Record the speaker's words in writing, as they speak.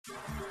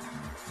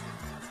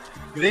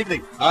Good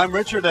evening. I'm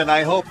Richard, and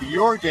I hope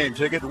your game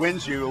ticket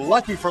wins you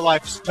Lucky for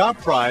Life's top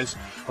prize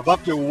of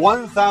up to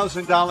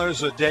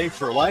 $1,000 a day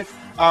for life,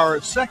 our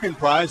second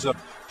prize of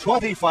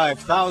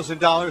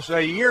 $25,000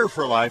 a year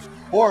for life,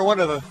 or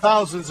one of the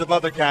thousands of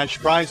other cash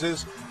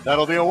prizes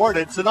that'll be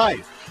awarded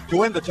tonight. To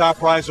win the top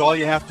prize, all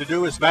you have to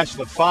do is match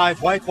the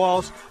 5 white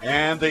balls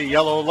and the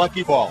yellow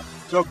lucky ball.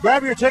 So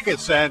grab your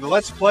tickets and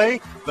let's play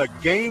the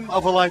game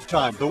of a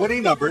lifetime. The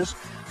winning numbers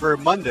for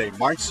Monday,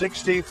 March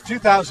 16th,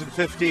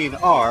 2015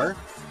 are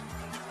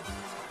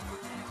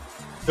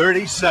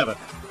 37,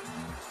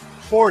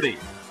 40,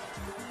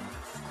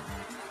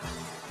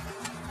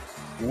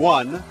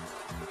 1,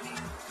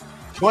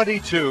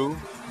 22,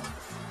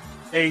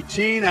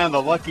 18, and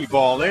the lucky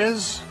ball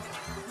is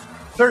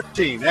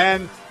 13.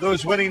 And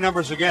those winning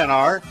numbers again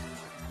are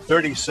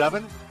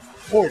 37,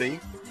 40,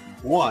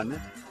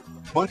 1,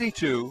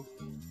 22,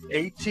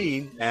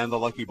 18, and the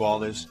lucky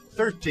ball is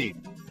 13.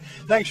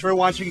 Thanks for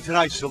watching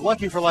tonight's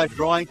Lucky for Life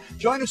drawing.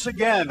 Join us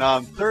again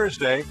on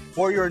Thursday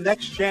for your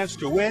next chance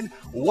to win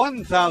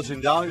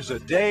 $1,000 a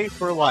day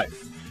for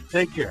life.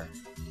 Take care.